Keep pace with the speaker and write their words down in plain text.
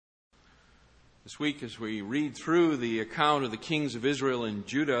This week, as we read through the account of the kings of Israel and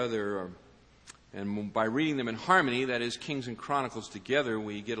Judah, and by reading them in harmony, that is, Kings and Chronicles together,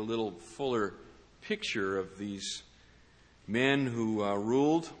 we get a little fuller picture of these men who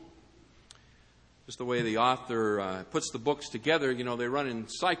ruled. Just the way the author puts the books together, they run in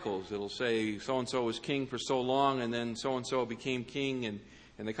cycles. It'll say so-and-so was king for so long, and then so-and-so became king, and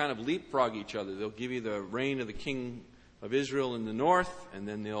they kind of leapfrog each other. They'll give you the reign of the king of Israel in the north, and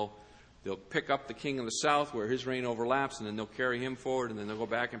then they'll pick up the king of the south where his reign overlaps, and then they'll carry him forward, and then they'll go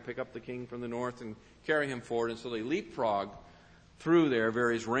back and pick up the king from the north and carry him forward. And so they leapfrog through their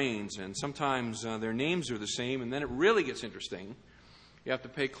various reigns, and sometimes their names are the same, and then it really gets interesting. You have to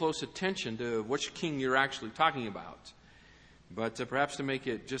pay close attention to which king you're actually talking about. But perhaps to make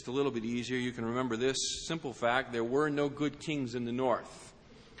it just a little bit easier, you can remember this simple fact: there were no good kings in the north.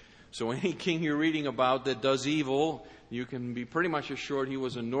 So any king you're reading about that does evil, you can be pretty much assured he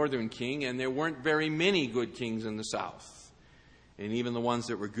was a northern king, and there weren't very many good kings in the south. And even the ones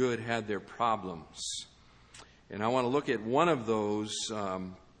that were good had their problems. And I want to look at one of those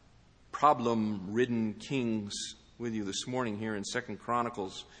problem-ridden kings with you this morning here in 2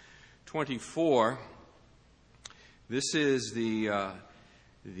 Chronicles 24. This is the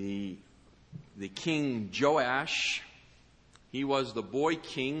king Joash. He was the boy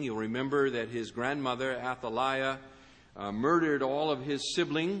king. You'll remember that his grandmother, Athaliah, murdered all of his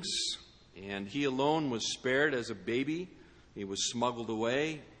siblings, and he alone was spared as a baby. He was smuggled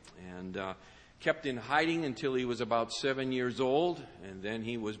away and kept in hiding until he was about 7 years old, and then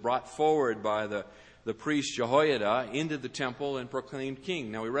he was brought forward by the priest Jehoiada into the temple and proclaimed king.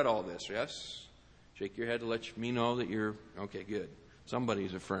 Now, we read all this, yes? Shake your head to let me know that you're... Okay, good.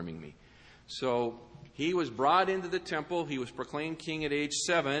 Somebody's affirming me. So he was brought into the temple. He was proclaimed king at age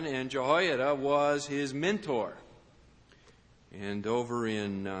 7, and Jehoiada was his mentor. And over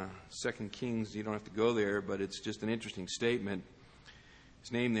in 2 Kings, you don't have to go there, but it's just an interesting statement.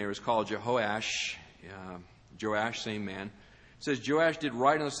 His name there is called Jehoash. Joash, same man. It says, Joash did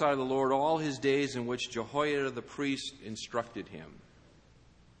right on the sight of the Lord all his days in which Jehoiada the priest instructed him.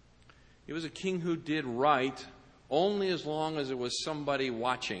 He was a king who did right only as long as there was somebody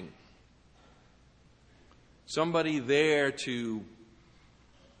watching. Somebody there to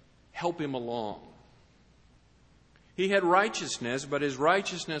help him along. He had righteousness, but his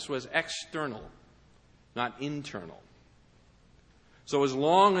righteousness was external, not internal. So as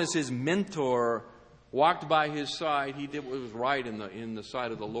long as his mentor walked by his side, he did what was right in the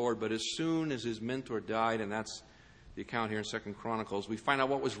sight of the Lord. But as soon as his mentor died, and that's the account here in 2 Chronicles, we find out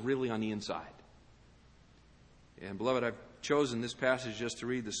what was really on the inside. And beloved, I've chosen this passage just to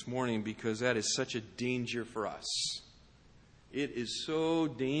read this morning because that is such a danger for us. It is so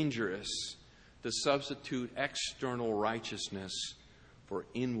dangerous to substitute external righteousness for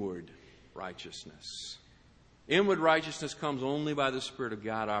inward righteousness. Inward righteousness comes only by the Spirit of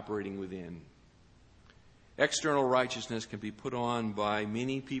God operating within. External righteousness can be put on by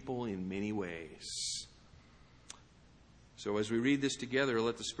many people in many ways. So as we read this together,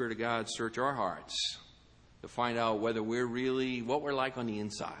 let the Spirit of God search our hearts to find out whether we're really what we're like on the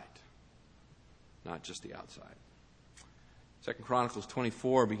inside, not just the outside. 2 Chronicles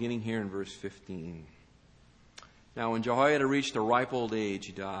 24, beginning here in verse 15. Now, when Jehoiada reached a ripe old age,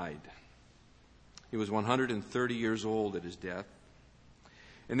 he died. He was 130 years old at his death.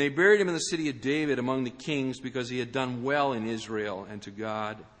 And they buried him in the city of David among the kings because he had done well in Israel and to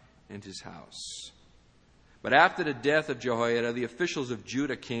God and his house. But after the death of Jehoiada, the officials of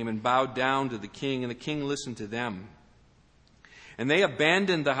Judah came and bowed down to the king, and the king listened to them. And they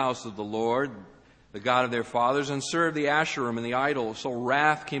abandoned the house of the Lord, the God of their fathers, and served the Asherim and the idol. So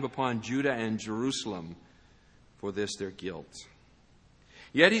wrath came upon Judah and Jerusalem for this their guilt.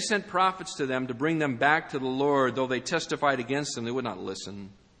 Yet he sent prophets to them to bring them back to the Lord. Though they testified against them, they would not listen.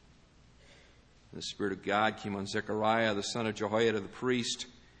 And the Spirit of God came on Zechariah, the son of Jehoiada the priest.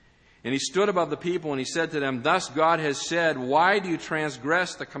 And he stood above the people and he said to them, Thus God has said, Why do you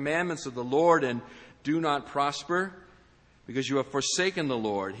transgress the commandments of the Lord and do not prosper? Because you have forsaken the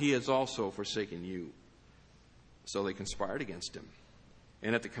Lord, he has also forsaken you. So they conspired against him.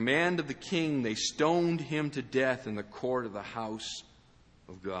 And at the command of the king, they stoned him to death in the court of the house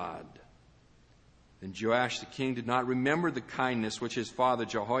of God. Then Joash the king did not remember the kindness which his father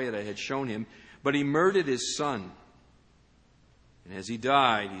Jehoiada had shown him, but he murdered his son. And as he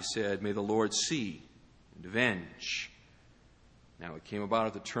died, he said, May the Lord see and avenge. Now it came about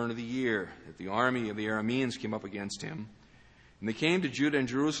at the turn of the year that the army of the Arameans came up against him. And they came to Judah and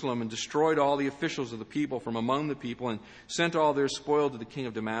Jerusalem and destroyed all the officials of the people from among the people and sent all their spoil to the king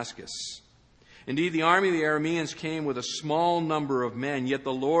of Damascus. Indeed, the army of the Arameans came with a small number of men, yet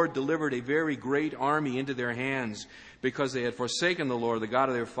the Lord delivered a very great army into their hands, because they had forsaken the Lord, the God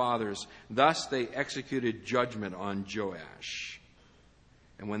of their fathers. Thus they executed judgment on Joash.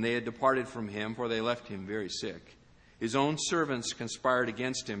 And when they had departed from him, for they left him very sick, his own servants conspired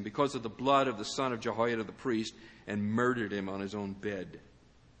against him because of the blood of the son of Jehoiada the priest, and murdered him on his own bed.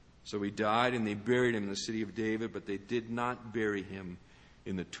 So he died, and they buried him in the city of David, but they did not bury him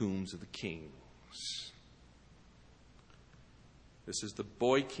in the tombs of the kings. This is the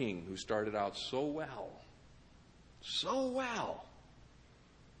boy king who started out so well. So well.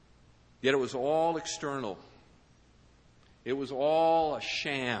 Yet it was all external. It was all a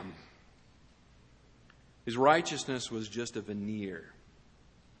sham. His righteousness was just a veneer.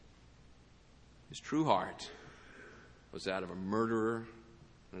 His true heart was that of a murderer,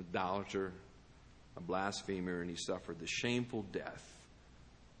 an idolater, a blasphemer, and he suffered the shameful death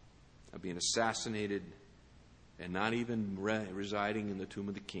of being assassinated and not even residing in the tomb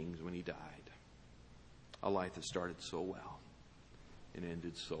of the kings when he died. A life that started so well and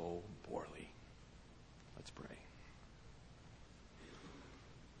ended so poorly. Let's pray.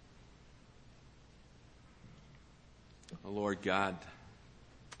 Oh, Lord God,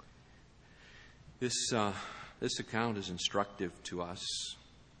 this account is instructive to us.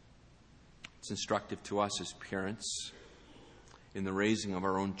 It's instructive to us as parents in the raising of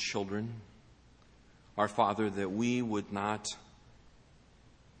our own children. Our Father, that we would not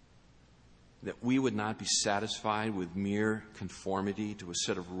be satisfied with mere conformity to a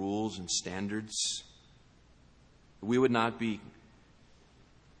set of rules and standards. We would not be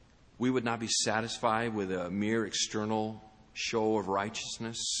satisfied with a mere external show of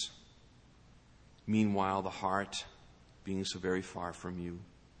righteousness. Meanwhile, the heart being so very far from you.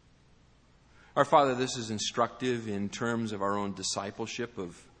 Our Father, this is instructive in terms of our own discipleship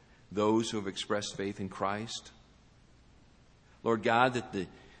of those who have expressed faith in Christ. Lord God, that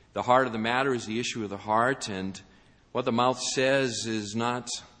the heart of the matter is the issue of the heart, and what the mouth says is not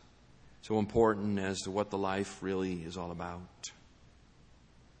so important as to what the life really is all about.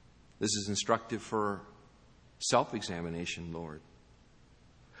 This is instructive for self-examination, Lord.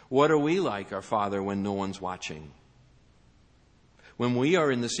 What are we like, our Father, when no one's watching? When we are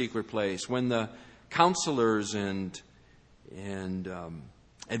in the secret place, when the counselors and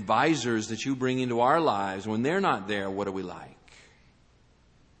advisors that you bring into our lives, when they're not there, what are we like?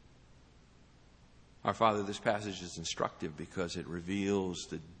 Our Father, this passage is instructive because it reveals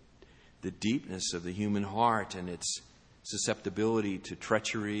the deepness of the human heart and its susceptibility to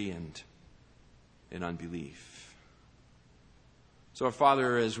treachery and unbelief. So, our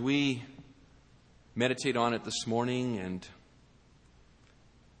Father, as we meditate on it this morning and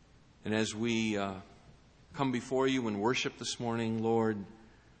as we come before you and worship this morning, Lord,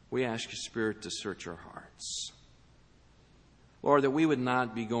 we ask your Spirit to search our hearts. Lord, that we would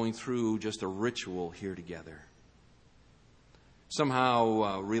not be going through just a ritual here together,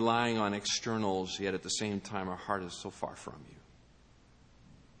 somehow relying on externals, yet at the same time our heart is so far from you.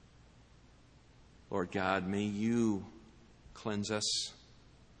 Lord God, may you cleanse us.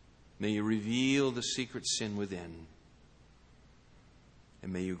 May you reveal the secret sin within.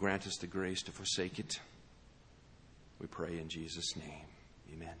 And may you grant us the grace to forsake it. We pray in Jesus' name.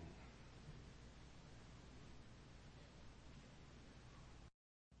 Amen.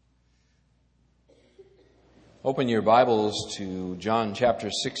 Open your Bibles to John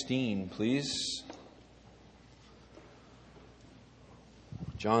chapter 16, please.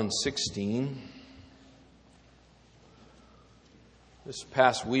 John 16. This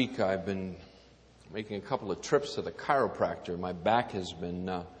past week I've been making a couple of trips to the chiropractor. My back has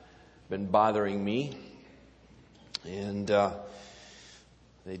been bothering me. And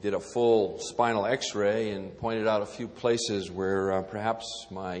they did a full spinal x-ray and pointed out a few places where perhaps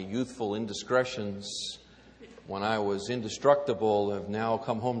my youthful indiscretions when I was indestructible have now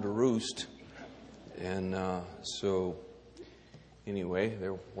come home to roost. And so anyway,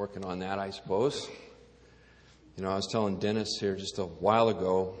 they're working on that, I suppose. You know, I was telling Dennis here just a while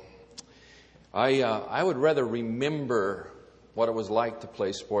ago, I would rather remember what it was like to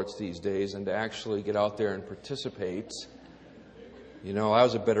play sports these days and to actually get out there and participate. You know, I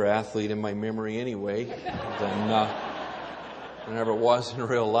was a better athlete in my memory anyway than I ever was in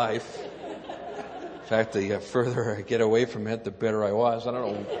real life. In fact, the further I get away from it, the better I was. I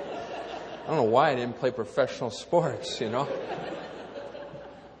don't know why I didn't play professional sports, you know.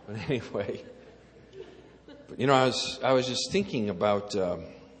 But anyway, you know, I was just thinking about the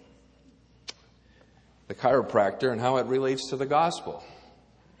chiropractor and how it relates to the gospel.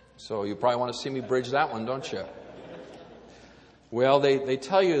 So you probably want to see me bridge that one, don't you? Well, they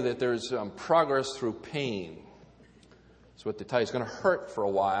tell you that there's progress through pain. That's what they tell you. It's going to hurt for a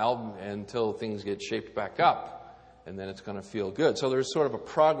while until things get shaped back up, and then it's going to feel good. So there's sort of a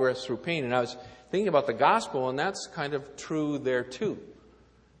progress through pain. And I was thinking about the gospel, and that's kind of true there too.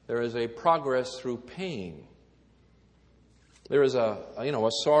 There is a progress through pain. There is a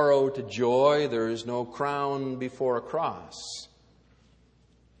sorrow to joy. There is no crown before a cross.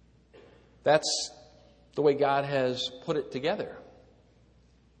 That's the way God has put it together.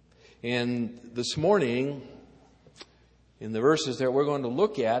 And this morning, in the verses that we're going to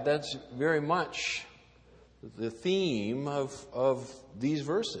look at, that's very much the theme of these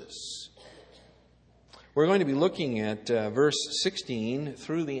verses. We're going to be looking at verse 16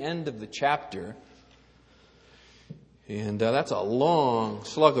 through the end of the chapter. And that's a long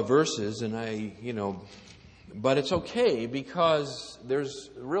slug of verses, but it's okay because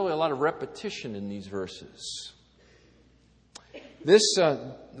there's really a lot of repetition in these verses.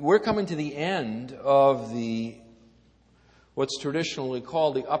 We're coming to the end of what's traditionally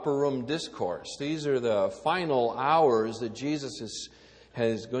called the upper room discourse. These are the final hours that Jesus is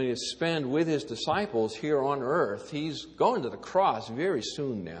going to spend with his disciples here on earth. He's going to the cross very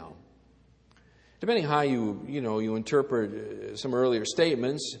soon now. Depending how you interpret some earlier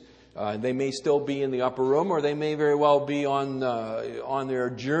statements, they may still be in the upper room, or they may very well be on their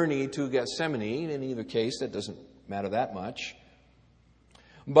journey to Gethsemane. In either case, that doesn't matter that much.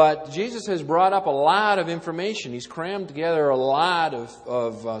 But Jesus has brought up a lot of information. He's crammed together a lot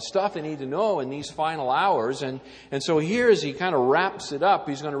of stuff they need to know in these final hours. And so here, as he kind of wraps it up,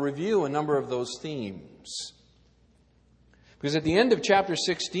 he's going to review a number of those themes. Because at the end of chapter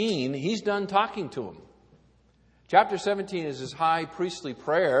 16, he's done talking to them. Chapter 17 is his high priestly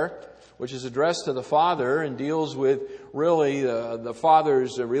prayer, which is addressed to the Father and deals with really the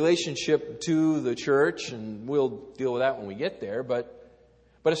Father's relationship to the church. And we'll deal with that when we get there. But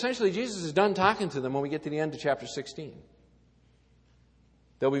essentially, Jesus is done talking to them when we get to the end of chapter 16.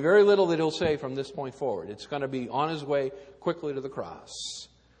 There'll be very little that he'll say from this point forward. It's going to be on his way quickly to the cross.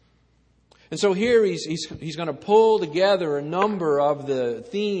 And so here he's going to pull together a number of the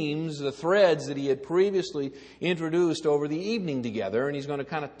themes, the threads that he had previously introduced over the evening together, and he's going to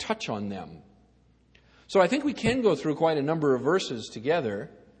kind of touch on them. So I think we can go through quite a number of verses together,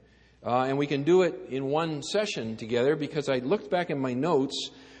 and we can do it in one session together, because I looked back in my notes,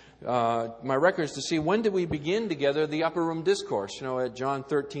 my records, to see when did we begin together the upper room discourse, at John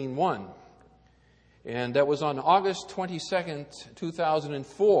 13:1. And that was on August 22nd,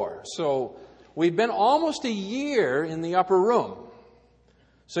 2004. So we've been almost a year in the upper room.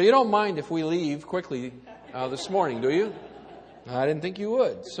 So you don't mind if we leave quickly this morning, do you? I didn't think you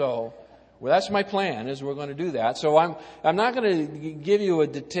would. So that's my plan, is we're going to do that. So I'm not going to give you a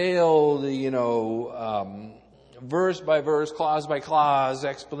detailed, verse by verse, clause by clause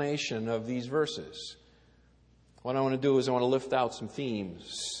explanation of these verses. What I want to do is I want to lift out some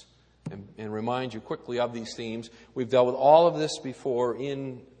themes and remind you quickly of these themes. We've dealt with all of this before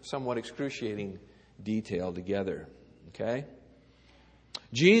in somewhat excruciating detail together. Okay?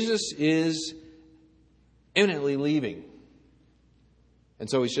 Jesus is imminently leaving. And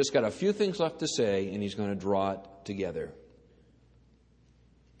so he's just got a few things left to say, and he's going to draw it together.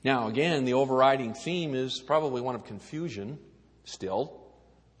 Now, again, the overriding theme is probably one of confusion still.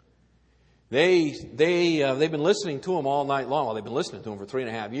 They've been listening to him all night long. Well, they've been listening to him for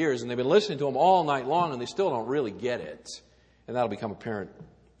 3.5 years, and they've been listening to him all night long, and they still don't really get it. And that'll become apparent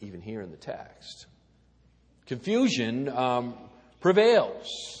even here in the text. Confusion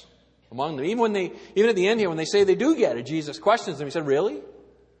prevails among them. Even at the end here, when they say they do get it, Jesus questions them. He said, "Really?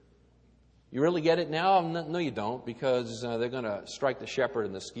 You really get it now?" "No, you don't, because they're going to strike the shepherd,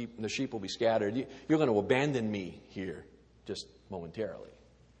 and the sheep will be scattered. You're going to abandon me here just momentarily."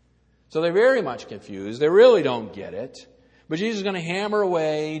 So they're very much confused. They really don't get it. But Jesus is going to hammer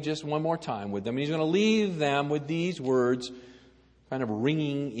away just one more time with them. And he's going to leave them with these words kind of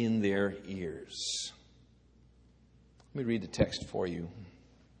ringing in their ears. Let me read the text for you,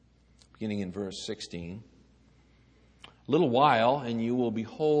 beginning in verse 16. "A little while, and you will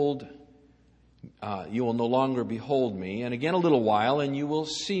no longer behold me. And again a little while, and you will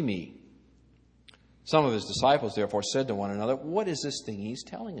see me." Some of his disciples therefore said to one another, "What is this thing he's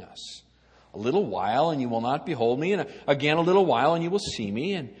telling us? A little while, and you will not behold me, and again a little while, and you will see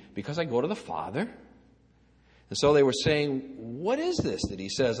me, and because I go to the Father?" And so they were saying, "What is this that he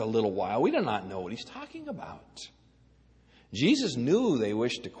says, a little while? We do not know what he's talking about." Jesus knew they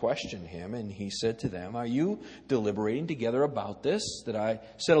wished to question him, and he said to them, "Are you deliberating together about this, that I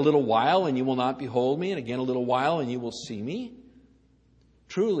said a little while, and you will not behold me, and again a little while, and you will see me?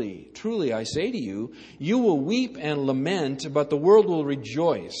 Truly, truly, I say to you, you will weep and lament, but the world will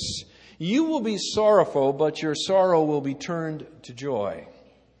rejoice. You will be sorrowful, but your sorrow will be turned to joy.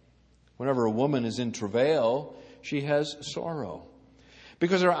 Whenever a woman is in travail, she has sorrow,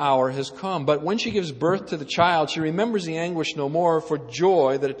 because her hour has come. But when she gives birth to the child, she remembers the anguish no more for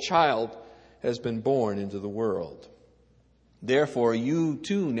joy that a child has been born into the world. Therefore, you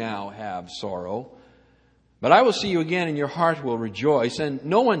too now have sorrow. But I will see you again, and your heart will rejoice, and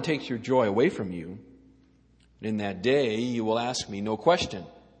no one takes your joy away from you. In that day you will ask me no question.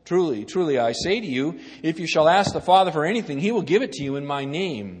 Truly, truly, I say to you, if you shall ask the Father for anything, He will give it to you in my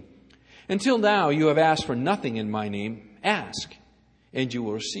name. Until now you have asked for nothing in my name. Ask, and you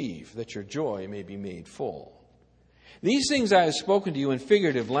will receive, that your joy may be made full. These things I have spoken to you in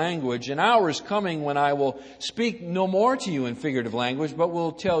figurative language. An hour is coming when I will speak no more to you in figurative language, but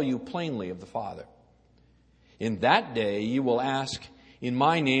will tell you plainly of the Father. In that day you will ask in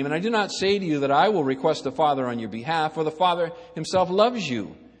my name, and I do not say to you that I will request the Father on your behalf, for the Father Himself loves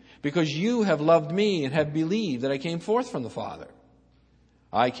you, because you have loved me and have believed that I came forth from the Father.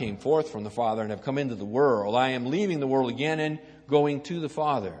 I came forth from the Father and have come into the world. I am leaving the world again and going to the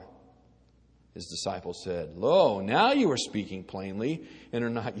Father. His disciples said, Lo, now you are speaking plainly and are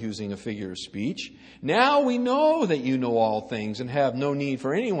not using a figure of speech. Now we know that you know all things and have no need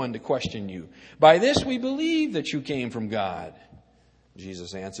for anyone to question you. By this we believe that you came from God.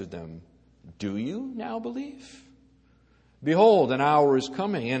 Jesus answered them, Do you now believe? Behold, an hour is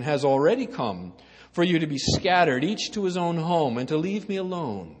coming and has already come for you to be scattered, each to his own home, and to leave me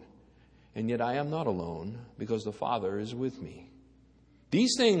alone. And yet I am not alone, because the Father is with me.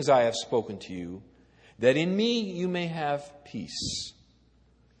 These things I have spoken to you, that in me you may have peace.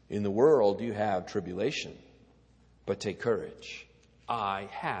 In the world you have tribulation, but take courage. I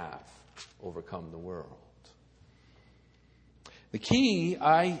have overcome the world. The key,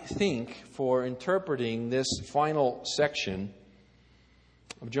 I think, for interpreting this final section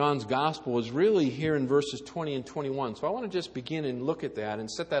of John's Gospel is really here in verses 20 and 21. So I want to just begin and look at that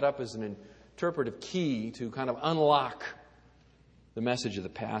and set that up as an interpretive key to kind of unlock the message of the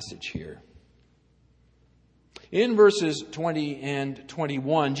passage here. In verses 20 and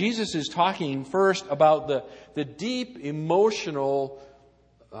 21, Jesus is talking first about the deep emotional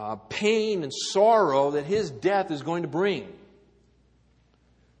pain and sorrow that His death is going to bring.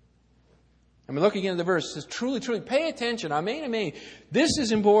 I mean, look again at the verse. It says, Truly, truly, pay attention. Amen, amen. This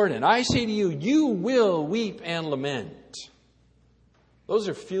is important. I say to you, you will weep and lament. Those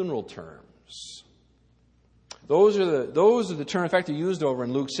are funeral terms. Those are the terms, in fact, they're used over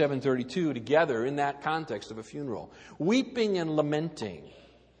in Luke 7:32 together in that context of a funeral. Weeping and lamenting.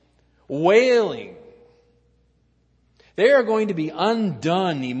 Wailing. They are going to be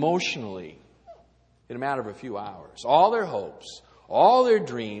undone emotionally in a matter of a few hours. All their hopes, all their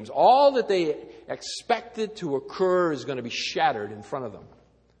dreams, all that they expected to occur is going to be shattered in front of them.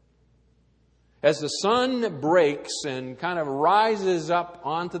 As the sun breaks and kind of rises up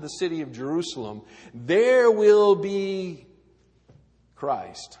onto the city of Jerusalem, there will be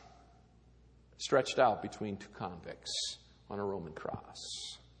Christ stretched out between two convicts on a Roman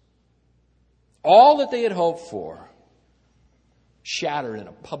cross. All that they had hoped for shattered in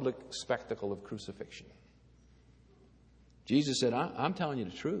a public spectacle of crucifixion. Jesus said, I'm telling you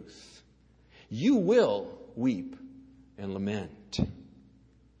the truth. You will weep and lament.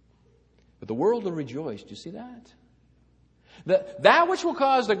 But the world will rejoice. Do you see that? That which will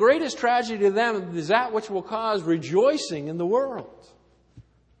cause the greatest tragedy to them is that which will cause rejoicing in the world.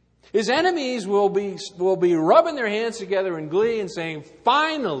 His enemies will be rubbing their hands together in glee and saying,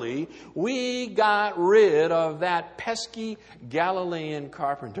 finally, we got rid of that pesky Galilean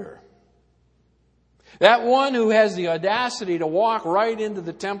carpenter. That one who has the audacity to walk right into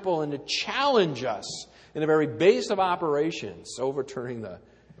the temple and to challenge us in the very base of operations, overturning the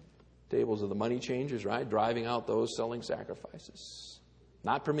tables of the money changers, right? Driving out those selling sacrifices.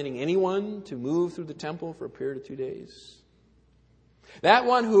 Not permitting anyone to move through the temple for a period of 2 days. That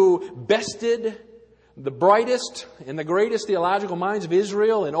one who bested the brightest and the greatest theological minds of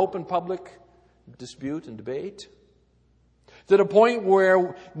Israel in open public dispute and debate. To the point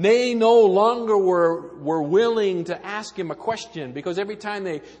where they no longer were willing to ask him a question, because every time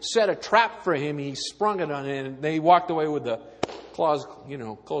they set a trap for him, he sprung it on it, and they walked away with the claws,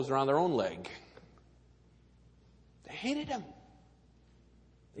 closed around their own leg. They hated him.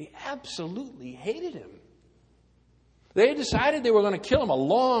 They absolutely hated him. They decided they were going to kill him a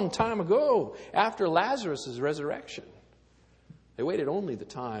long time ago, after Lazarus' resurrection. They waited only the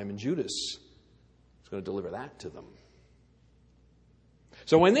time, and Judas was going to deliver that to them.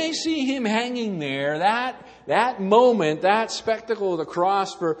 So when they see him hanging there, that moment, that spectacle of the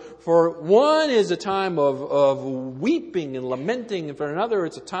cross, for one is a time of weeping and lamenting, and for another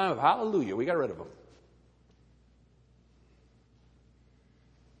it's a time of hallelujah. We got rid of him.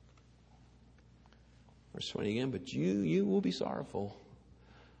 Verse 20 again, but you will be sorrowful,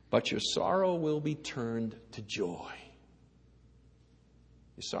 but your sorrow will be turned to joy.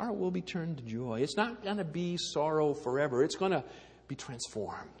 Your sorrow will be turned to joy. It's not going to be sorrow forever. It's going to be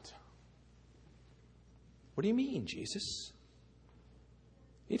transformed. What do you mean, Jesus?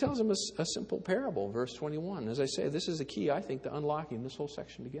 He tells him a simple parable, verse 21. As I say, this is the key, I think, to unlocking this whole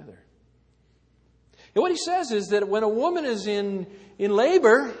section together. And what he says is that when a woman is in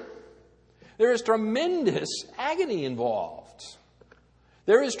labor, there is tremendous agony involved.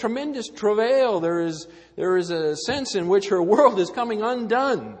 There is tremendous travail. There is a sense in which her world is coming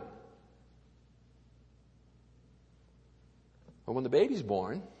undone. But when the baby's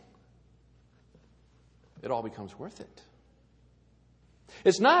born, it all becomes worth it.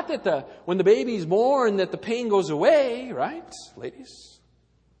 It's not that when the baby's born that the pain goes away, right, ladies?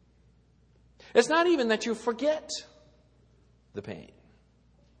 It's not even that you forget the pain.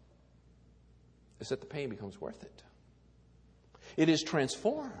 It's that the pain becomes worth it. It is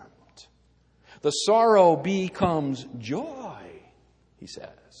transformed. The sorrow becomes joy, he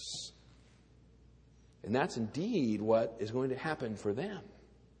says. And that's indeed what is going to happen for them.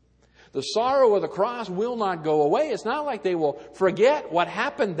 The sorrow of the cross will not go away. It's not like they will forget what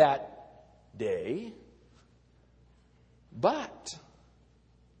happened that day. But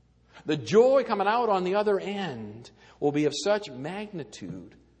the joy coming out on the other end will be of such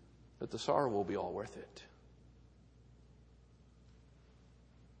magnitude that the sorrow will be all worth it.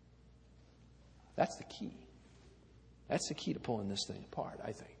 That's the key. That's the key to pulling this thing apart,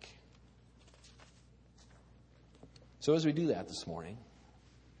 I think. So as we do that this morning,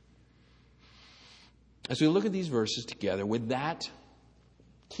 as we look at these verses together with that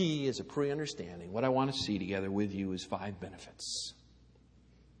key as a pre-understanding, what I want to see together with you is 5 benefits.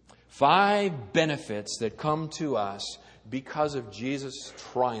 5 benefits that come to us because of Jesus'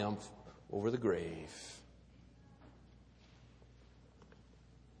 triumph over the grave.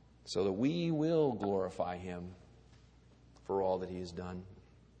 So that we will glorify Him for all that He has done.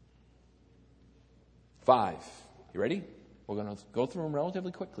 5. You ready? We're going to go through them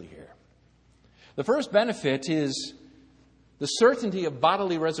relatively quickly here. The first benefit is the certainty of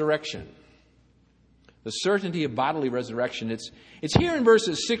bodily resurrection. The certainty of bodily resurrection. It's here in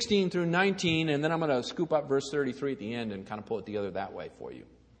verses 16 through 19, and then I'm going to scoop up verse 33 at the end and kind of pull it together that way for you.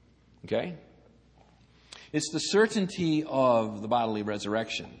 Okay? It's the certainty of the bodily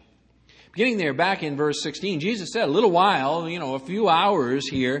resurrection. Beginning there, back in verse 16, Jesus said, a little while, a few hours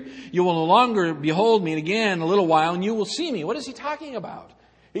here, you will no longer behold me, and again, a little while, and you will see me. What is he talking about?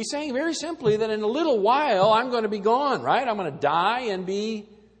 He's saying very simply that in a little while, I'm going to be gone, right? I'm going to die and be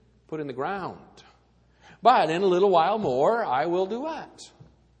put in the ground. But in a little while more, I will do what?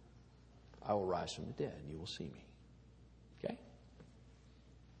 I will rise from the dead, and you will see me. Okay?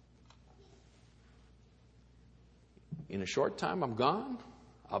 In a short time, I'm gone.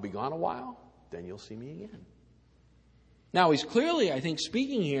 I'll be gone a while, then you'll see me again. Now, he's clearly, I think,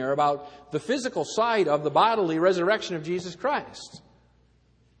 speaking here about the physical side of the bodily resurrection of Jesus Christ.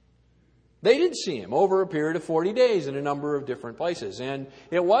 They did see him over a period of 40 days in a number of different places. And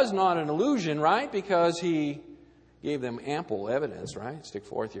it was not an illusion, right? Because he gave them ample evidence, right? Stick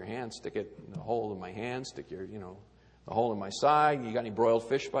forth your hand, stick it in the hole of my hand, stick your, the hole in my side. You got any broiled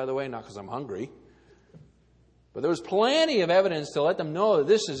fish, by the way? Not because I'm hungry. But there was plenty of evidence to let them know that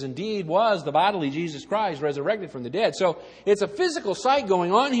this was the bodily Jesus Christ resurrected from the dead. So it's a physical sight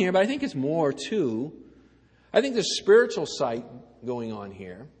going on here, but I think it's more too. I think there's spiritual sight going on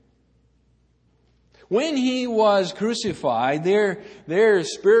here. When he was crucified, their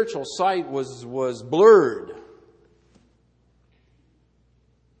spiritual sight was blurred.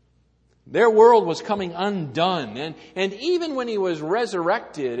 Their world was coming undone. And even when he was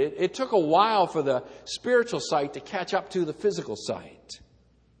resurrected, it took a while for the spiritual sight to catch up to the physical sight.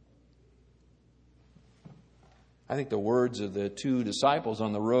 I think the words of the 2 disciples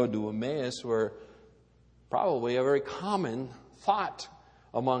on the road to Emmaus were probably a very common thought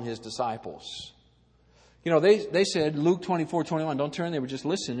among his disciples. They said, Luke 24:21, don't turn, they were just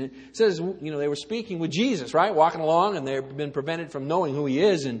listening. It says, they were speaking with Jesus, right? Walking along, and they've been prevented from knowing who he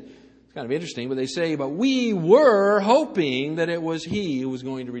is. And it's kind of interesting, but they say, but we were hoping that it was he who was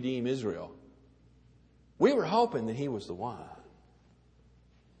going to redeem Israel. We were hoping that he was the one.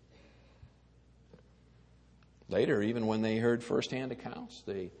 Later, even when they heard firsthand accounts,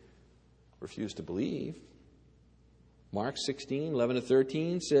 they refused to believe. Mark 16, 11 to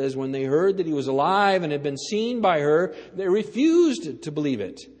 13 says, when they heard that he was alive and had been seen by her, they refused to believe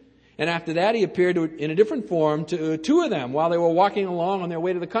it. And after that, he appeared in a different form to two of them while they were walking along on their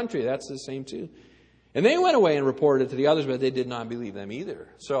way to the country. That's the same too. And they went away and reported it to the others, but they did not believe them either.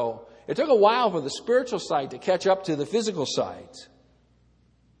 So it took a while for the spiritual sight to catch up to the physical sight.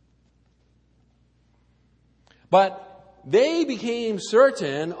 But they became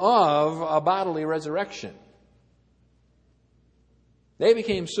certain of a bodily resurrection. They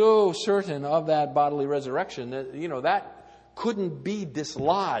became so certain of that bodily resurrection that, that couldn't be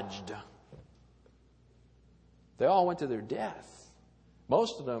dislodged. They all went to their death.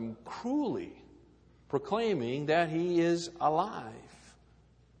 Most of them cruelly proclaiming that he is alive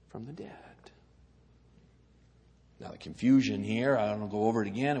from the dead. Now the confusion here, I don't go over it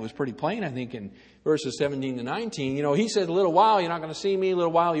again. It was pretty plain, I think, in verses 17 to 19. He said, a little while you're not going to see me, a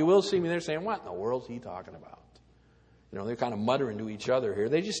little while you will see me. They're saying, what in the world is he talking about? They're kind of muttering to each other here.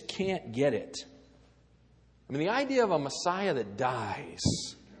 They just can't get it. I mean, the idea of a Messiah that dies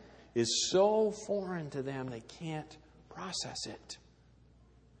is so foreign to them, they can't process it.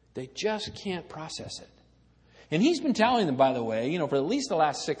 They just can't process it. And he's been telling them, by the way, for at least the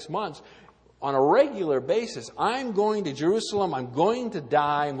last 6 months, on a regular basis, I'm going to Jerusalem, I'm going to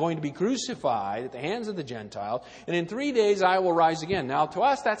die, I'm going to be crucified at the hands of the Gentiles, and in 3 days I will rise again. Now, to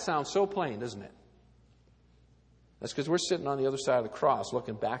us, that sounds so plain, doesn't it? That's because we're sitting on the other side of the cross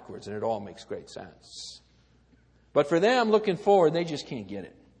looking backwards, and it all makes great sense. But for them, looking forward, they just can't get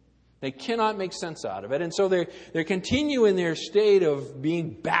it. They cannot make sense out of it. And so they continue in their state of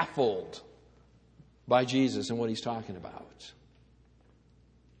being baffled by Jesus and what he's talking about.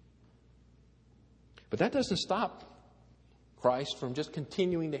 But that doesn't stop Christ from just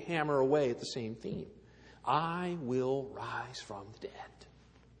continuing to hammer away at the same theme. I will rise from the dead.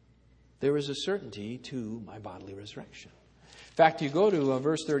 There is a certainty to my bodily resurrection. In fact, you go to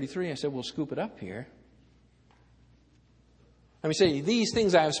verse 33. I said we'll scoop it up here. Let me say, these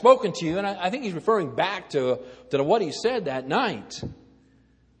things I have spoken to you, and I think he's referring back to what he said that night.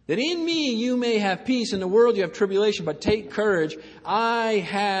 That in me you may have peace, in the world you have tribulation, but take courage. I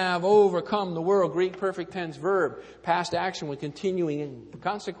have overcome the world. Greek perfect tense verb, past action with continuing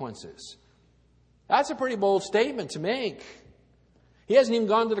consequences. That's a pretty bold statement to make. He hasn't even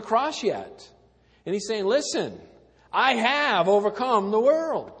gone to the cross yet. And he's saying, listen, I have overcome the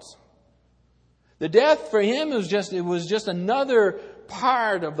world. The death for him was just another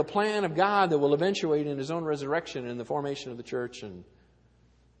part of the plan of God that will eventuate in his own resurrection and the formation of the church and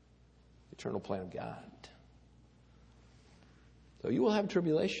the eternal plan of God. So you will have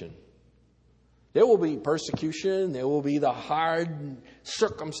tribulation. There will be persecution. There will be the hard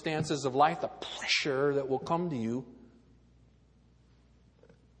circumstances of life, the pressure that will come to you.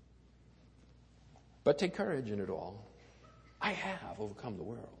 But take courage in it all. I have overcome the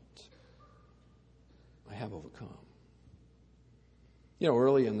world. I have overcome.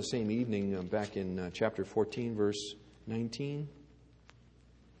 Early in the same evening, back in chapter 14, verse 19.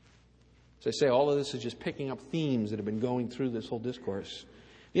 So I say all of this is just picking up themes that have been going through this whole discourse.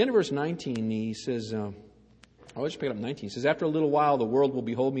 The end of verse 19, he says, I'll just pick up 19. He says, after a little while the world will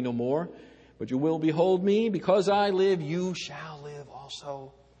behold me no more, but you will behold me. Because I live, you shall live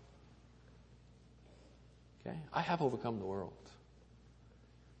also. Okay? I have overcome the world.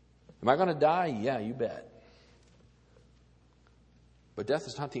 Am I going to die? Yeah, you bet. But death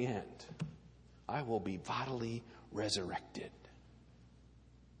is not the end. I will be bodily resurrected.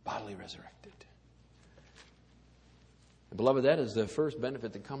 Bodily resurrected. And beloved, that is the first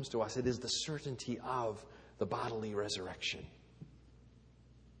benefit that comes to us. It is the certainty of the bodily resurrection.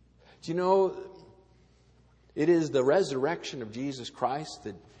 Do you know, it is the resurrection of Jesus Christ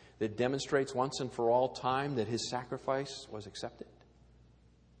that demonstrates once and for all time that his sacrifice was accepted.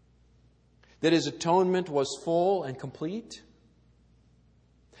 That his atonement was full and complete.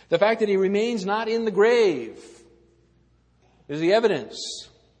 The fact that he remains not in the grave is the evidence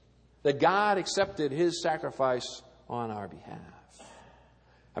that God accepted his sacrifice on our behalf.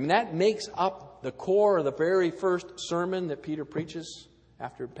 I mean, that makes up the core of the very first sermon that Peter preaches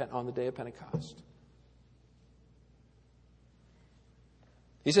on the day of Pentecost.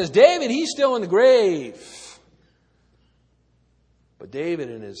 He says, David, he's still in the grave. But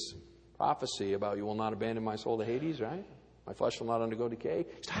David, in his prophecy about you will not abandon my soul to Hades, right? My flesh will not undergo decay.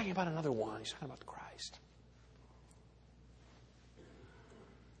 He's talking about another one. He's talking about the Christ.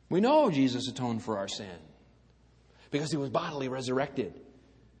 We know Jesus atoned for our sin because he was bodily resurrected.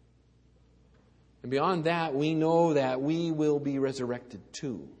 And beyond that, we know that we will be resurrected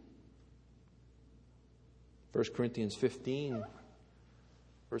too. 1 Corinthians 15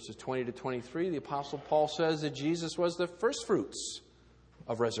 Verses 20 to 23, the Apostle Paul says that Jesus was the first fruits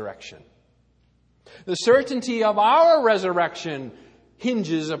of resurrection. The certainty of our resurrection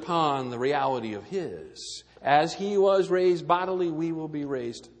hinges upon the reality of His. As He was raised bodily, we will be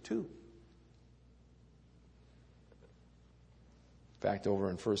raised too. In fact, over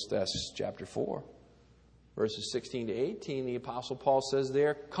in 1 Thess chapter 4, verses 16 to 18, the Apostle Paul says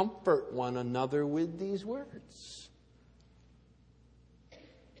there, comfort one another with these words.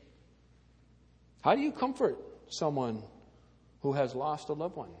 How do you comfort someone who has lost a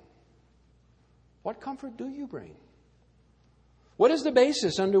loved one? What comfort do you bring? What is the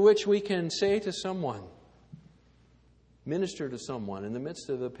basis under which we can say to someone, minister to someone in the midst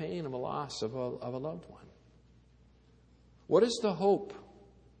of the pain of a loss of a loved one? What is the hope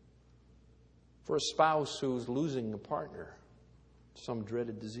for a spouse who's losing a partner to some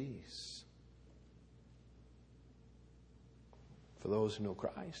dreaded disease? For those who know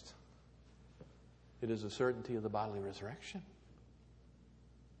Christ, it is a certainty of the bodily resurrection.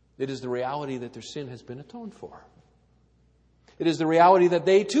 It is the reality that their sin has been atoned for. It is the reality that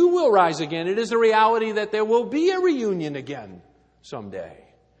they too will rise again. It is the reality that there will be a reunion again someday.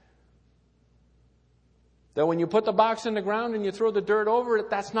 That when you put the box in the ground and you throw the dirt over it,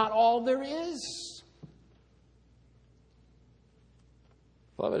 that's not all there is.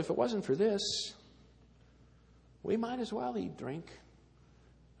 Beloved, if it wasn't for this, we might as well eat, drink.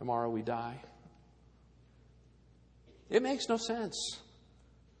 Tomorrow we die. It makes no sense.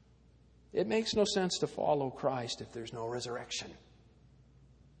 It makes no sense to follow Christ if there's no resurrection.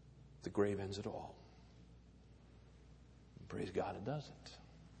 The grave ends it all. And praise God, it doesn't.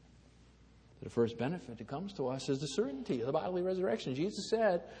 The first benefit that comes to us is the certainty of the bodily resurrection. Jesus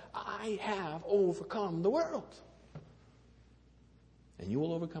said, I have overcome the world. And you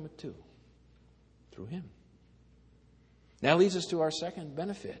will overcome it too, through Him. That leads us to our second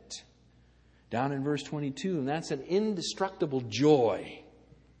benefit, down in verse 22, and that's an indestructible joy.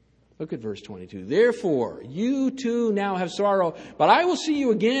 Look at verse 22. Therefore, you too now have sorrow, but I will see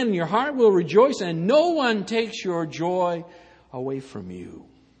you again, and your heart will rejoice, and no one takes your joy away from you.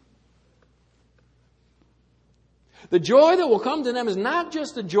 The joy that will come to them is not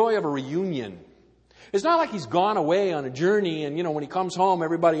just the joy of a reunion. It's not like he's gone away on a journey and, when he comes home,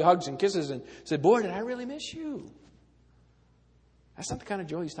 everybody hugs and kisses and says, boy, did I really miss you. That's not the kind of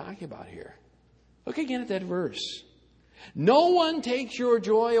joy he's talking about here. Look again at that verse. No one takes your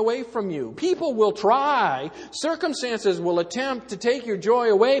joy away from you. People will try. Circumstances will attempt to take your joy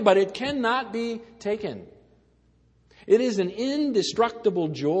away, but it cannot be taken. It is an indestructible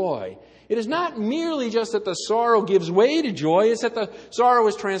joy. It is not merely just that the sorrow gives way to joy. It's that the sorrow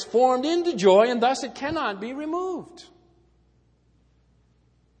is transformed into joy, and thus it cannot be removed.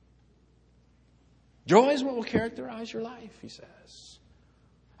 Joy is what will characterize your life, he says.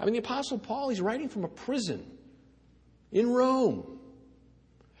 The Apostle Paul, he's writing from a prison in Rome,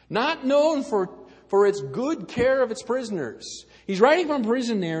 not known for its good care of its prisoners. He's writing from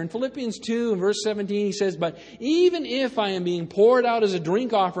prison there. In Philippians 2 and verse 17, he says, but even if I am being poured out as a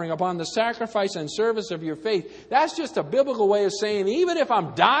drink offering upon the sacrifice and service of your faith, that's just a biblical way of saying, even if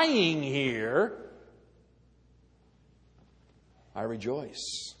I'm dying here, I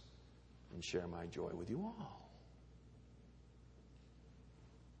rejoice and share my joy with you all.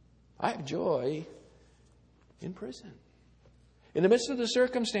 I have joy in prison. In the midst of the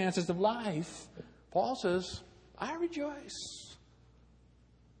circumstances of life, Paul says, I rejoice.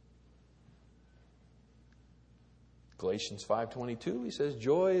 Galatians 5:22, he says,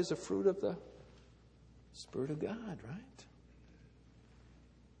 joy is a fruit of the Spirit of God, right?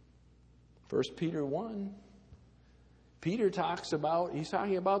 1 Peter 1, Peter he's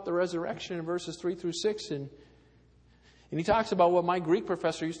talking about the resurrection in verses 3 through 6, and he talks about what my Greek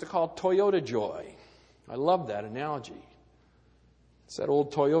professor used to call Toyota joy. I love that analogy. It's that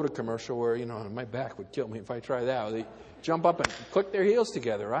old Toyota commercial where, my back would kill me if I try that. They jump up and click their heels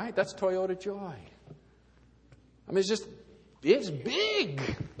together, right? That's Toyota joy. It's big.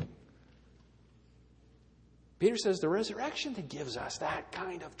 Peter says the resurrection that gives us that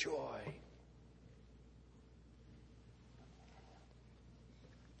kind of joy.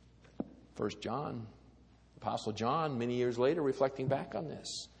 First John, Apostle John, many years later, reflecting back on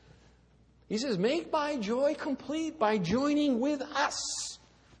this. He says, make my joy complete by joining with us.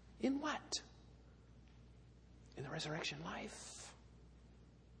 In what? In the resurrection life.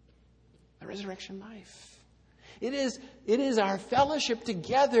 The resurrection life. It is our fellowship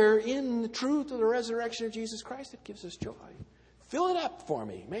together in the truth of the resurrection of Jesus Christ that gives us joy. Fill it up for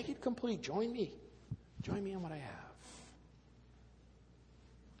me. Make it complete. Join me. Join me in what I have.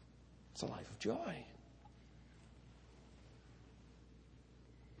 It's a life of joy.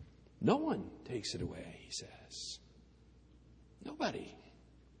 No one takes it away, he says. Nobody.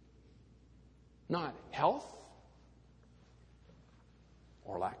 Not health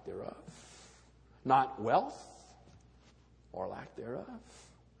or lack thereof. Not wealth or lack thereof.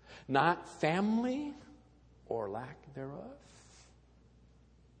 Not family or lack thereof.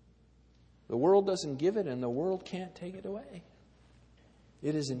 The world doesn't give it, and the world can't take it away.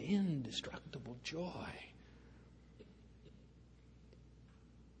 It is an indestructible joy.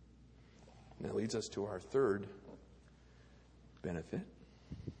 And that leads us to our third benefit.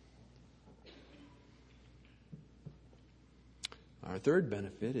 Our third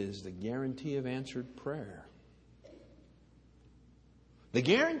benefit is the guarantee of answered prayer. The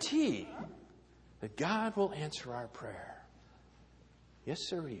guarantee that God will answer our prayer. Yes,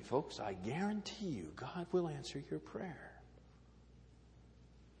 sirree, folks, I guarantee you God will answer your prayer.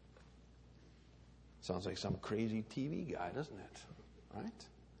 Sounds like some crazy TV guy, doesn't it? Right?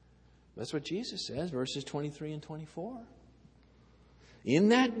 That's what Jesus says, verses 23 and 24. In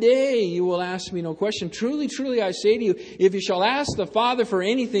that day you will ask me no question. Truly, truly, I say to you, if you shall ask the Father for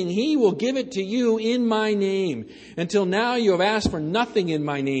anything, He will give it to you in my name. Until now you have asked for nothing in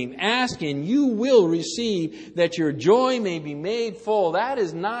my name. Ask and you will receive, that your joy may be made full. That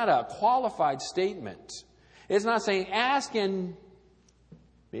is not a qualified statement. It's not saying ask and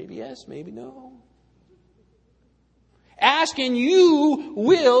maybe yes, maybe no. Ask and you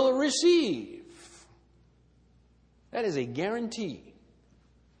will receive. That is a guarantee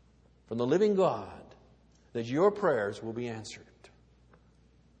from the living God that your prayers will be answered.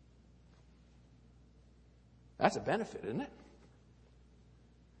 That's a benefit, isn't it?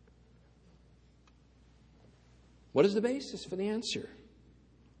 What is the basis for the answer?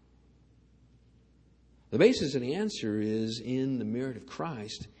 The basis of the answer is in the merit of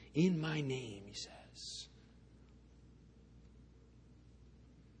Christ, in my name, he says.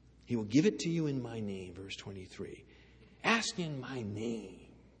 He will give it to you in my name, verse 23. Ask in my name.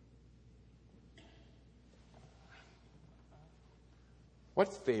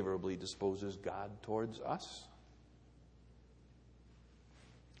 What favorably disposes God towards us?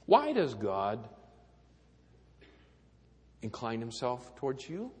 Why does God incline himself towards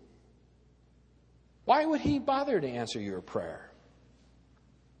you? Why would he bother to answer your prayer?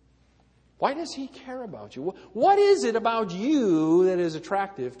 Why does he care about you? What is it about you that is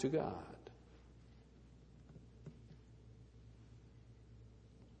attractive to God?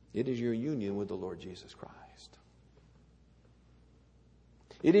 It is your union with the Lord Jesus Christ.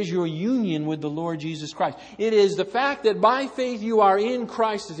 It is your union with the Lord Jesus Christ. It is the fact that by faith you are in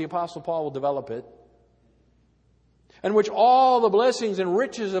Christ, as the Apostle Paul will develop it, in which all the blessings and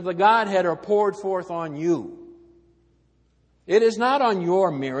riches of the Godhead are poured forth on you. It is not on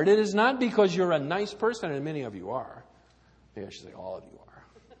your merit. It is not because you're a nice person, and many of you are. Maybe I should say all of you are.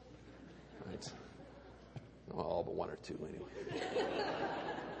 Right? Well, all but one or two, anyway.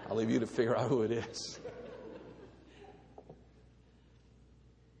 I'll leave you to figure out who it is.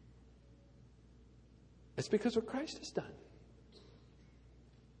 It's because of what Christ has done.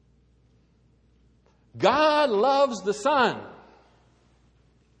 God loves the Son.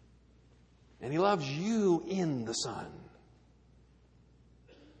 And He loves you in the Son.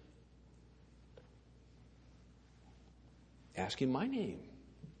 Ask in my name.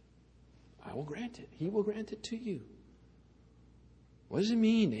 I will grant it. He will grant it to you. What does it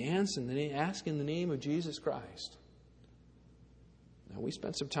mean to ask in the name of Jesus Christ? Now, we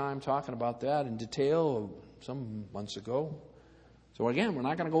spent some time talking about that in detail some months ago. So again, we're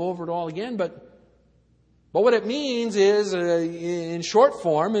not going to go over it all again, but what it means is, in short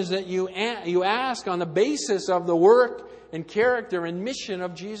form, is that you ask on the basis of the work and character and mission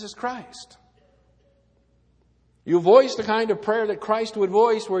of Jesus Christ. You voice the kind of prayer that Christ would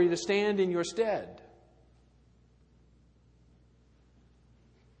voice were He to stand in your stead.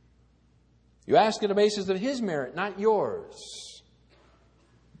 You ask on the basis of His merit, not yours.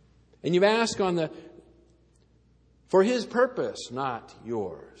 And you ask for His purpose, not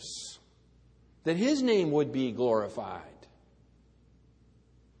yours. That His name would be glorified.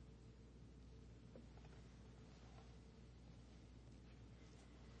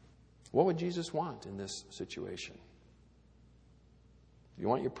 What would Jesus want in this situation? You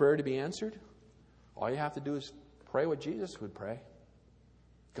want your prayer to be answered? All you have to do is pray what Jesus would pray.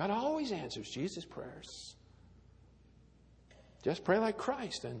 God always answers Jesus' prayers. Just pray like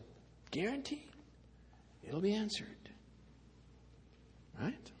Christ and guarantee it'll be answered.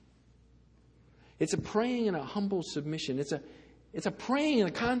 Right? It's a praying in a humble submission. It's a praying in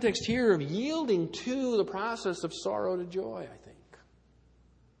the context here of yielding to the process of sorrow to joy, I think.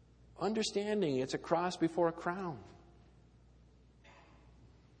 Understanding it's a cross before a crown.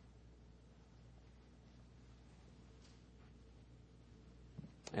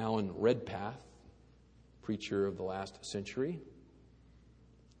 Alan Redpath, preacher of the last century,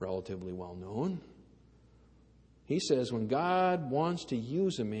 relatively well known, he says when God wants to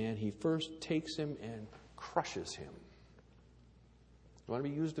use a man, he first takes him and crushes him. You want to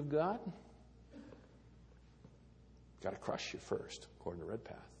be used of God? Got to crush you first, according to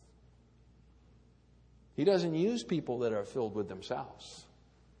Redpath. He doesn't use people that are filled with themselves.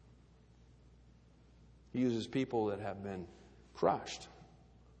 He uses people that have been crushed,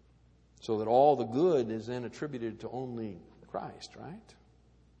 so that all the good is then attributed to only Christ, right?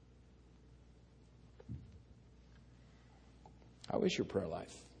 How is your prayer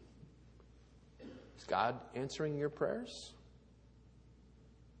life? Is God answering your prayers?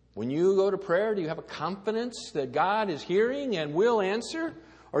 When you go to prayer, do you have a confidence that God is hearing and will answer?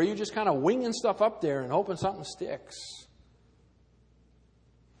 Or are you just kind of winging stuff up there and hoping something sticks?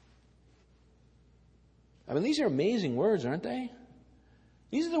 I mean, these are amazing words, aren't they?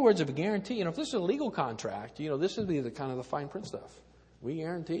 These are the words of a guarantee. If this is a legal contract, this would be the kind of the fine print stuff. We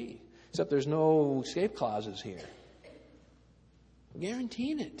guarantee. Except there's no escape clauses here. We're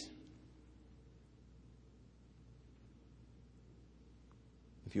guaranteeing it.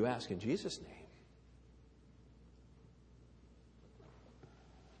 If you ask in Jesus' name.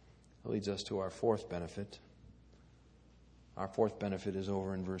 That leads us to our fourth benefit. Our fourth benefit is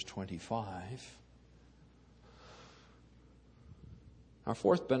over in verse 25. Our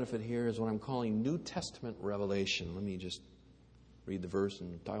fourth benefit here is what I'm calling New Testament revelation. Let me just read the verse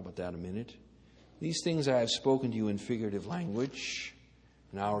and talk about that in a minute. These things I have spoken to you in figurative language.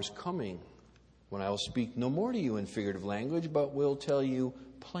 An hour is coming when I will speak no more to you in figurative language, but will tell you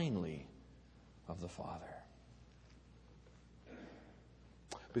plainly of the Father.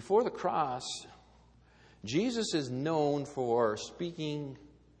 Before the cross, Jesus is known for speaking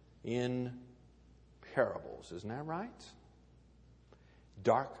in parables. Isn't that right?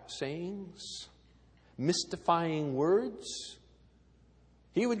 Dark sayings, mystifying words.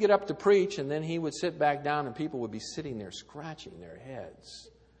 He would get up to preach, and then he would sit back down, and people would be sitting there scratching their heads.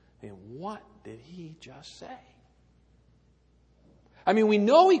 And what did he just say? I mean, we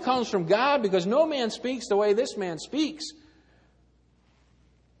know he comes from God because no man speaks the way this man speaks.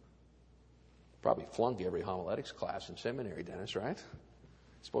 Probably flunked every homiletics class in seminary, Dennis, right?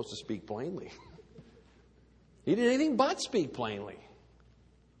 He's supposed to speak plainly. He did anything but speak plainly.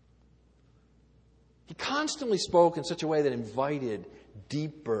 He constantly spoke in such a way that invited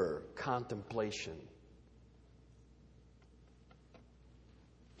deeper contemplation.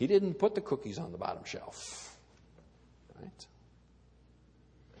 He didn't put the cookies on the bottom shelf. Right?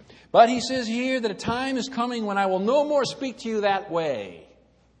 But he says here that a time is coming when I will no more speak to you that way.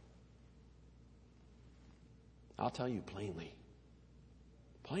 I'll tell you plainly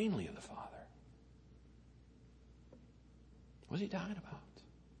of the Father. What's he talking about?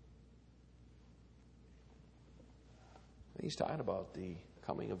 He's talking about the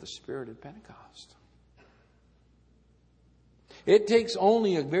coming of the Spirit at Pentecost. It takes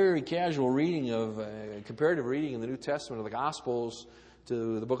only a very casual reading of comparative reading in the New Testament of the Gospels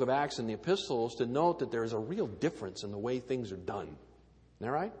to the book of Acts and the epistles to note that there is a real difference in the way things are done. Isn't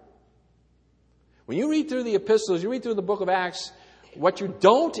that right? When you read through the epistles, you read through the book of Acts, what you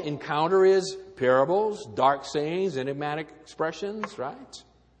don't encounter is parables, dark sayings, enigmatic expressions, right?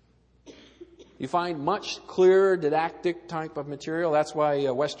 You find much clearer didactic type of material. That's why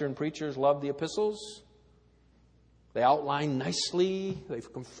Western preachers love the epistles. They outline nicely.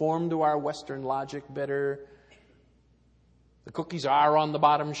 They've conformed to our Western logic better. The cookies are on the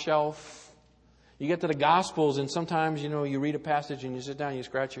bottom shelf. You get to the Gospels, and sometimes, you read a passage and you sit down and you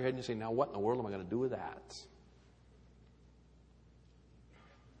scratch your head and you say, now what in the world am I going to do with that?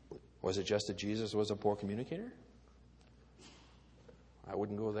 Was it just that Jesus was a poor communicator? I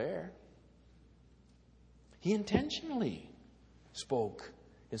wouldn't go there. He intentionally spoke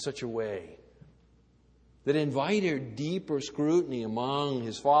in such a way that invited deeper scrutiny among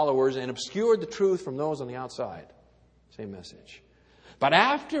his followers and obscured the truth from those on the outside. Same message. But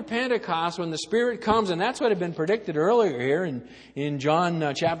after Pentecost, when the Spirit comes, and that's what had been predicted earlier here in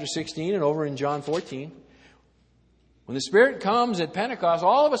John chapter 16 and over in John 14. When the Spirit comes at Pentecost,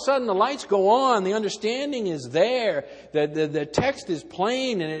 all of a sudden the lights go on, the understanding is there, the text is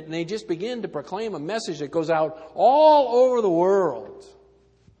plain, and they just begin to proclaim a message that goes out all over the world.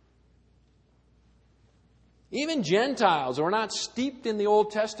 Even Gentiles who are not steeped in the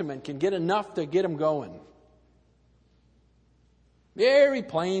Old Testament can get enough to get them going. Very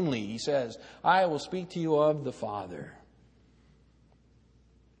plainly, he says, I will speak to you of the Father.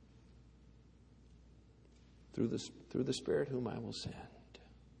 Through the Spirit whom I will send.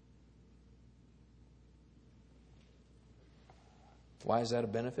 Why is that a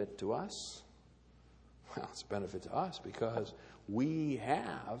benefit to us? Well, it's a benefit to us because we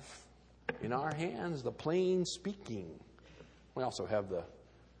have in our hands the plain speaking. We also have the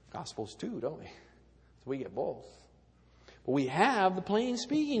Gospels too, don't we? So we get both. But we have the plain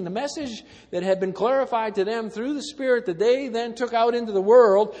speaking, the message that had been clarified to them through the Spirit that they then took out into the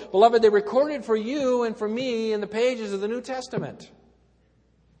world. Beloved, they recorded for you and for me in the pages of the New Testament.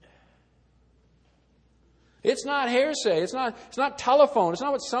 It's not hearsay. It's not telephone. It's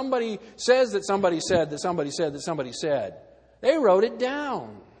not what somebody says that somebody said that somebody said that somebody said. They wrote it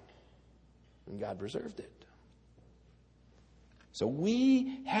down. And God preserved it. So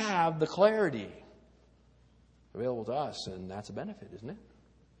we have the clarity available to us, and that's a benefit, isn't it?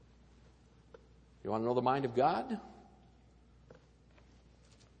 You want to know the mind of God?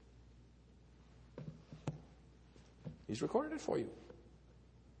 He's recorded it for you.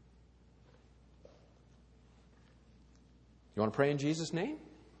 You want to pray in Jesus' name?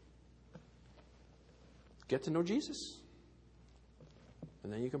 Get to know Jesus.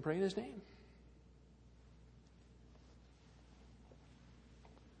 And then you can pray in His name.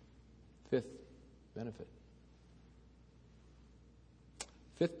 Fifth benefit.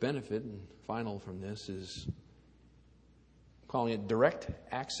 Fifth benefit, and final from this, is calling it direct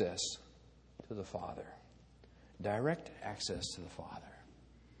access to the Father. Direct access to the Father.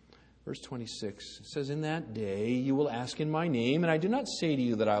 Verse 26 says, "In that day you will ask in my name, and I do not say to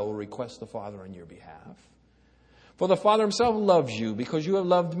you that I will request the Father on your behalf. For the Father Himself loves you, because you have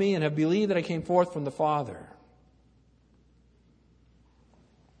loved me and have believed that I came forth from the Father."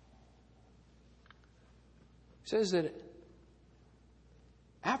 He says that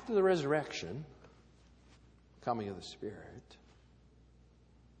after the resurrection, coming of the Spirit,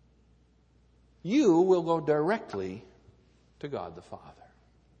 you will go directly to God the Father.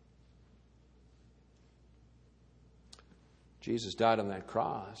 Jesus died on that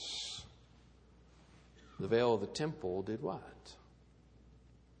cross. The veil of the temple did what?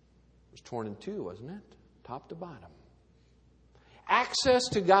 It was torn in two, wasn't it? Top to bottom. Access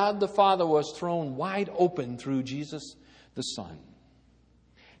to God the Father was thrown wide open through Jesus the Son.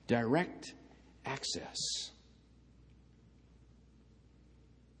 Direct access.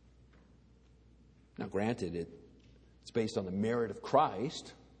 Now, granted, it's based on the merit of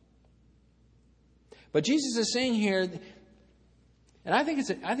Christ. But Jesus is saying here, and I think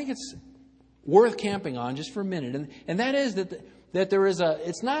it's worth camping on just for a minute, and that is that there is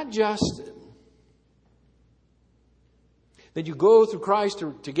it's not just that you go through Christ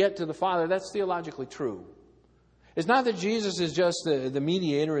to get to the Father. That's theologically true. It's not that Jesus is just the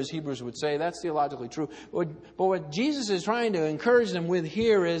mediator, as Hebrews would say. That's theologically true. But what Jesus is trying to encourage them with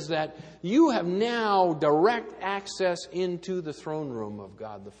here is that you have now direct access into the throne room of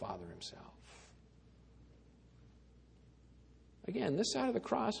God the Father Himself. Again, this side of the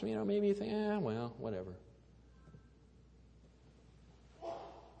cross, maybe you think, well, whatever.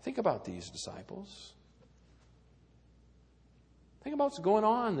 Think about these disciples. Think about what's going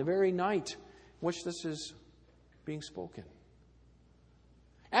on the very night in which this is being spoken.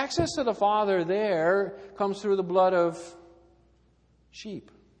 Access to the Father there comes through the blood of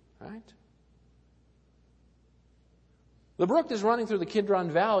sheep, right? The brook that's running through the Kidron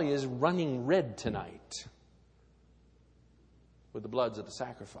Valley is running red tonight with the bloods of the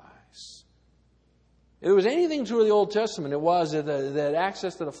sacrifice. If it was anything true of the Old Testament, it was that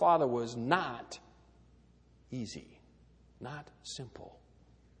access to the Father was not easy, not simple.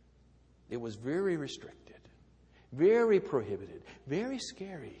 It was very restricted, very prohibited, very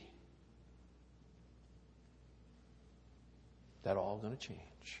scary. That's all going to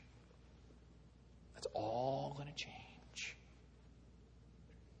change. That's all going to change.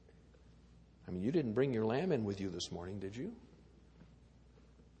 I mean, you didn't bring your lamb in with you this morning, did you?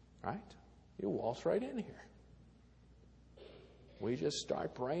 Right? You waltz right in here. We just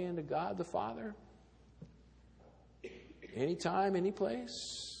start praying to God the Father. Anytime, any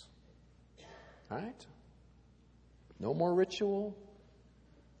place. Right? No more ritual.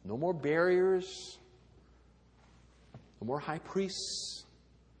 No more barriers. No more high priests.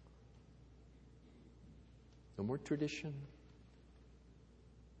 No more tradition.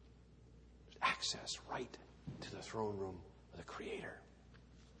 Access right to the throne room of the Creator.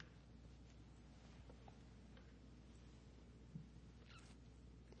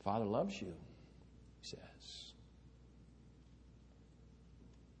 Father loves you, He says.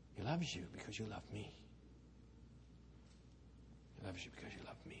 He loves you because you love me. He loves you because you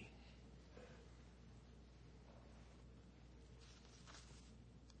love me.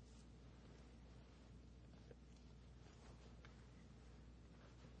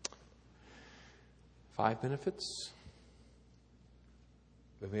 Five benefits.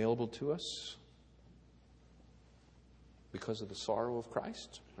 available to us because of the sorrow of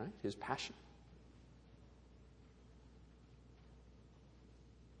Christ, right? His passion.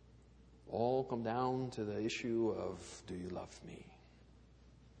 All come down to the issue of, do you love me?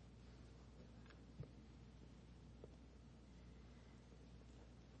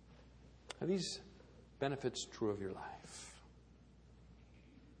 Are these benefits true of your life?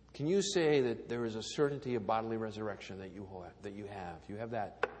 Can you say that there is a certainty of bodily resurrection that you have? You have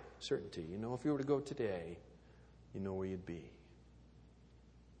that certainty. You know, if you were to go today, you know where you'd be.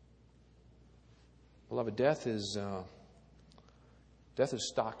 Beloved, death is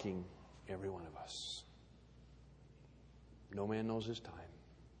stalking every one of us. No man knows his time.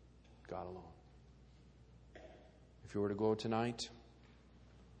 God alone. If you were to go tonight,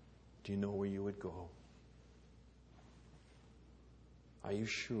 do you know where you would go? Are you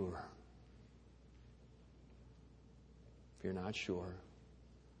sure? If you're not sure,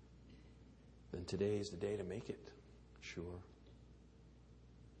 then today is the day to make it sure.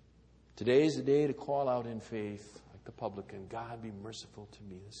 Today is the day to call out in faith, like the publican, God, be merciful to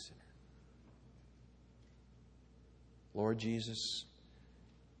me, the sinner. Lord Jesus,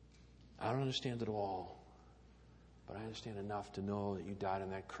 I don't understand it all, but I understand enough to know that you died on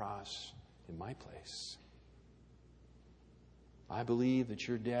that cross in my place. I believe that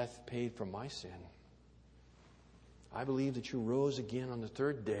your death paid for my sin. I believe that you rose again on the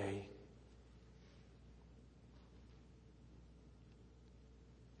third day.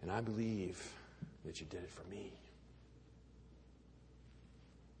 And I believe that you did it for me.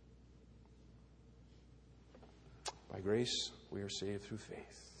 By grace, we are saved through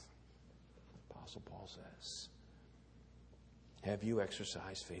faith. Apostle Paul says, have you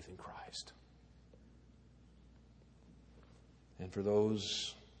exercised faith in Christ? And for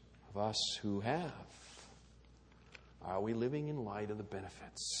those of us who have, are we living in light of the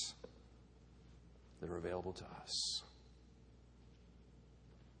benefits that are available to us?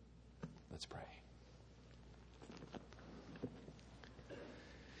 Let's pray.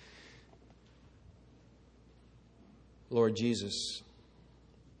 Lord Jesus,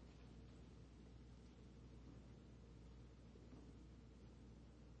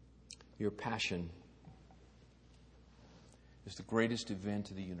 your passion is the greatest event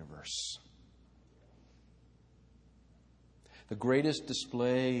of the universe. The greatest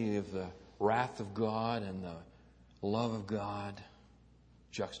display of the wrath of God and the love of God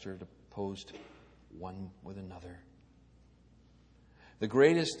juxtaposed one with another. The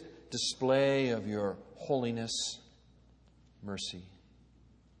greatest display of your holiness, mercy.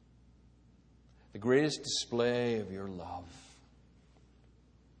 The greatest display of your love.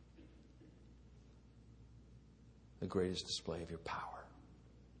 The greatest display of your power.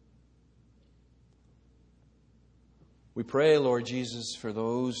 We pray, Lord Jesus, for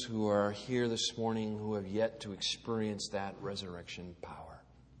those who are here this morning who have yet to experience that resurrection power.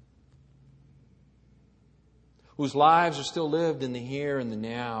 Whose lives are still lived in the here and the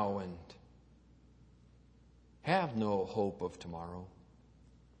now and have no hope of tomorrow.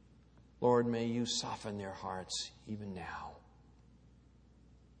 Lord, may you soften their hearts even now.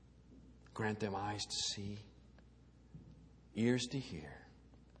 Grant them eyes to see, ears to hear,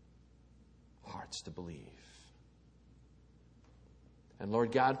 hearts to believe. And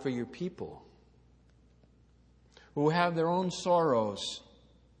Lord God, for your people who have their own sorrows,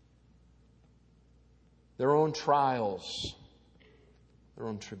 their own trials, their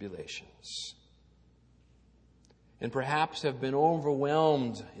own tribulations, and perhaps have been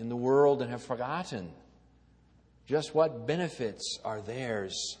overwhelmed in the world and have forgotten just what benefits are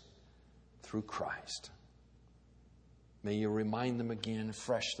theirs through Christ. May you remind them again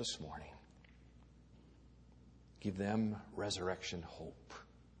fresh this morning. Give them resurrection hope,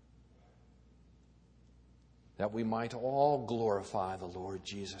 that we might all glorify the Lord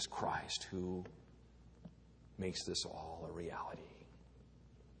Jesus Christ, who makes this all a reality.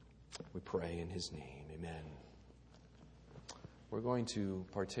 We pray in his name. Amen. We're going to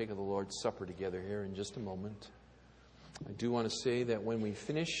partake of the Lord's Supper together here in just a moment. I do want to say that when we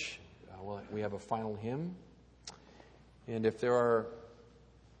finish, we have a final hymn. And if there are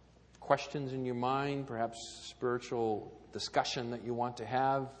questions in your mind, perhaps spiritual discussion that you want to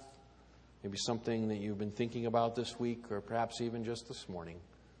have, maybe something that you've been thinking about this week, or perhaps even just this morning,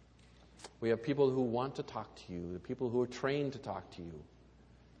 we have people who want to talk to you, the people who are trained to talk to you,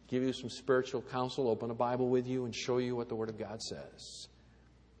 give you some spiritual counsel, open a Bible with you, and show you what the Word of God says.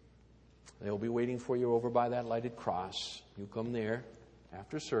 They'll be waiting for you over by that lighted cross. You come there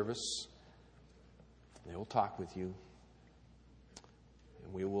after service. They will talk with you.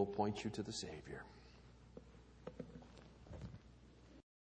 And we will point you to the Savior.